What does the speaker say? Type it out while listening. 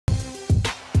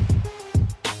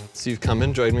So you've come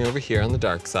and joined me over here on the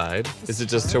dark side. Is it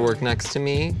just to work next to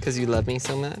me because you love me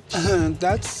so much?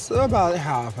 That's about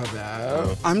half of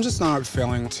it. I'm just not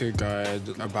feeling too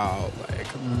good about like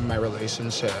my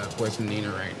relationship with Nina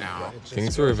right now.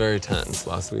 Things were very tense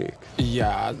last week.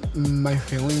 Yeah, my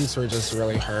feelings were just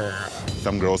really hurt.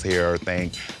 Some girls here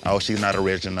think, oh, she's not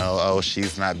original. Oh,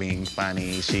 she's not being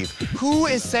funny. Who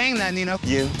is saying that, Nina?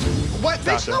 You. What?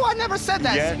 Bitch, no, I never said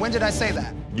that. Yeah. When did I say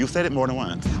that? You said it more than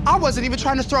once. I wasn't even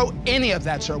trying to throw any of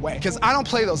that your way, because I don't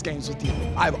play those games with you.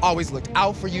 I've always looked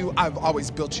out for you. I've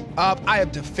always built you up. I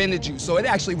have defended you. So it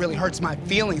actually really hurts my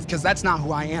feelings, because that's not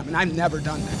who I am, and I've never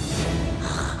done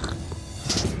that.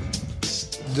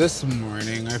 This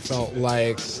morning, I felt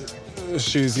like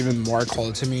she was even more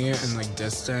cold to me and like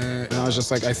distant. And I was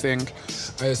just like, I think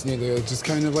I just need to just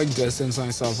kind of like distance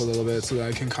myself a little bit so that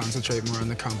I can concentrate more on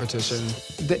the competition.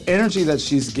 The energy that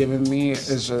she's given me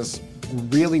is just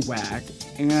really whack,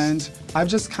 and I've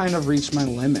just kind of reached my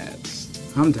limit.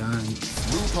 I'm done.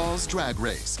 RuPaul's Drag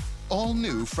Race, all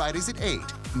new Fridays at 8,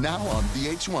 now on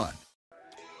VH1.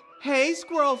 Hey,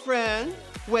 squirrel friend.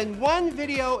 When one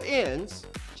video ends,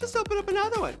 just open up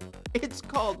another one. It's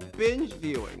called binge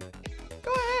viewing.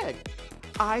 Go ahead.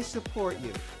 I support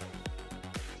you.